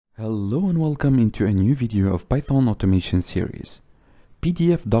Hello and welcome into a new video of Python automation series.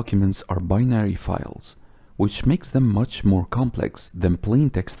 PDF documents are binary files, which makes them much more complex than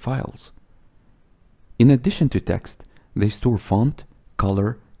plain text files. In addition to text, they store font,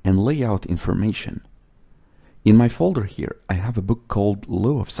 color, and layout information. In my folder here, I have a book called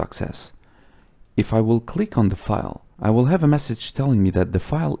Law of Success. If I will click on the file, I will have a message telling me that the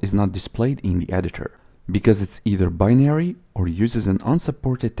file is not displayed in the editor, because it's either binary or uses an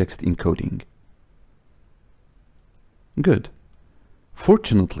unsupported text encoding. Good.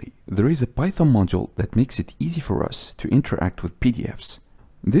 Fortunately, there is a Python module that makes it easy for us to interact with PDFs.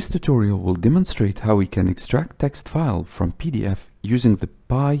 This tutorial will demonstrate how we can extract text file from PDF using the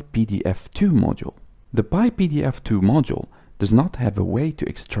PyPDF2 module. The PyPDF2 module does not have a way to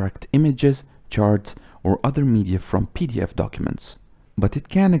extract images, charts, or other media from PDF documents, but it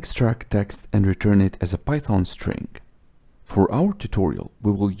can extract text and return it as a Python string. For our tutorial,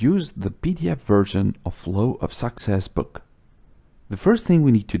 we will use the PDF version of Law of Success book. The first thing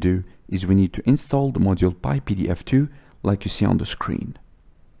we need to do is we need to install the module PyPDF2 like you see on the screen.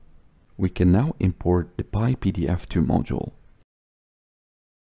 We can now import the PyPDF2 module.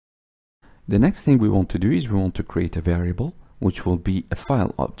 The next thing we want to do is we want to create a variable which will be a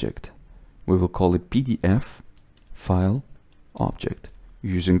file object. We will call it PDF file object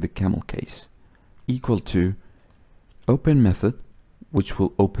using the camel case, equal to open method, which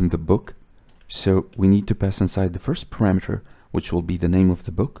will open the book. So we need to pass inside the first parameter, which will be the name of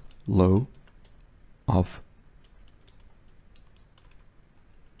the book, Law of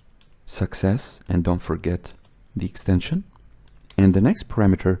Success, and don't forget the extension. And the next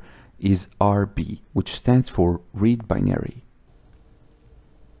parameter is RB, which stands for read binary.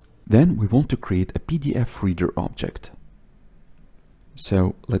 Then we want to create a PDF reader object.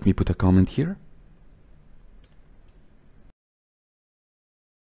 So let me put a comment here.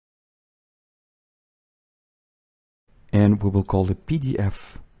 And we will call it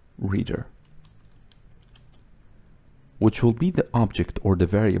PDF reader, which will be the object or the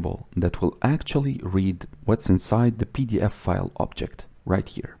variable that will actually read what's inside the PDF file object right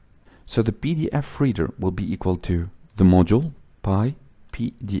here. So the PDF reader will be equal to the module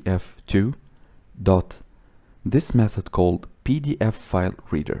PyPDF2 dot this method called PDF file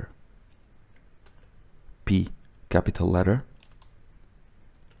reader. P capital letter,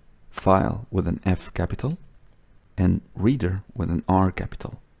 file with an F capital, and reader with an R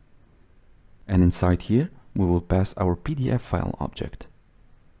capital. And inside here we will pass our PDF file object.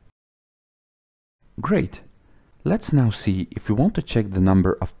 Great. Let's now see if we want to check the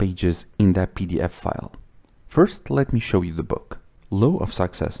number of pages in that PDF file. First, let me show you the book, Law of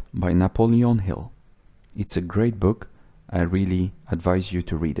Success by Napoleon Hill. It's a great book. I really advise you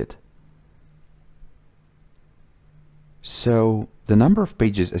to read it. So the number of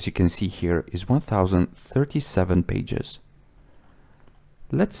pages, as you can see here, is 1037 pages.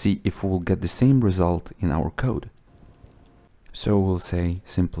 Let's see if we'll get the same result in our code. So we'll say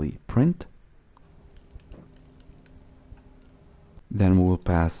simply print. Then we will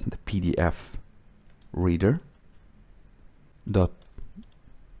pass the PDF reader dot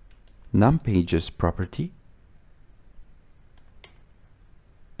numPages property,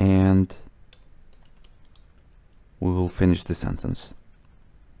 and we will finish the sentence.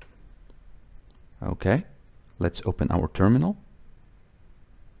 Okay, let's open our terminal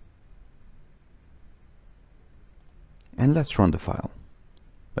and let's run the file.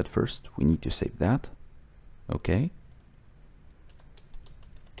 But first we need to save that. Okay,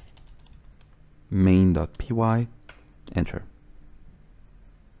 main.py, enter.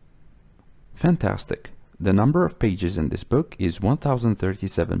 Fantastic. The number of pages in this book is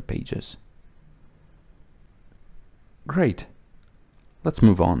 1037 pages. Great. Let's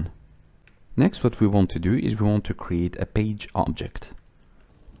move on. Next, what we want to do is we want to create a page object.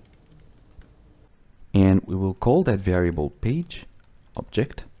 And we will call that variable page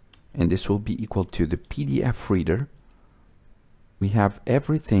object, and this will be equal to the PDF reader. We have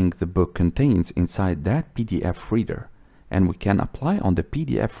everything the book contains inside that PDF reader, and we can apply on the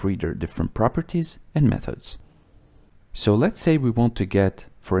PDF reader different properties and methods. So let's say we want to get,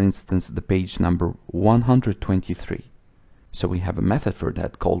 for instance, the page number 123. So we have a method for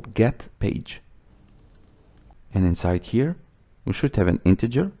that called getPage. And inside here, we should have an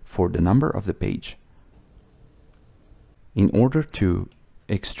integer for the number of the page. In order to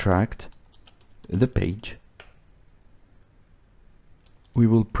extract the page, we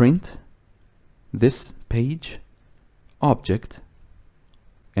will print this page object,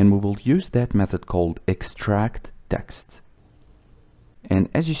 and we will use that method called extract text. And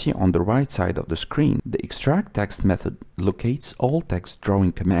as you see on the right side of the screen, the extract text method locates all text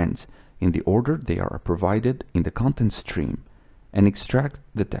drawing commands in the order they are provided in the content stream and extract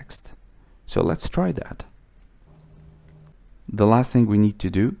the text. So let's try that. The last thing we need to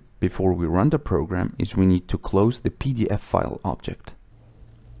do before we run the program is we need to close the PDF file object.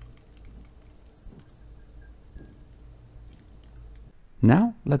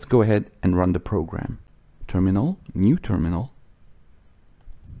 Now let's go ahead and run the program. Terminal, new terminal.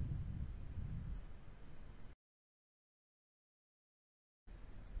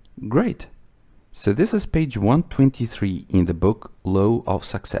 Great! So this is page 123 in the book Law of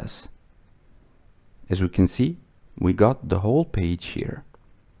Success. As we can see, we got the whole page here.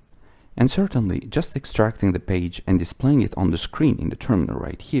 And certainly just extracting the page and displaying it on the screen in the terminal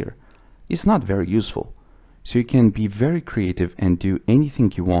right here is not very useful. So you can be very creative and do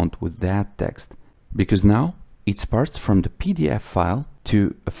anything you want with that text, because now it parts from the PDF file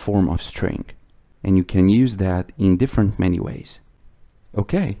to a form of string, and you can use that in different many ways.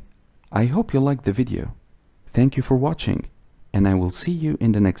 Okay, I hope you liked the video. Thank you for watching, and I will see you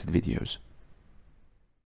in the next videos.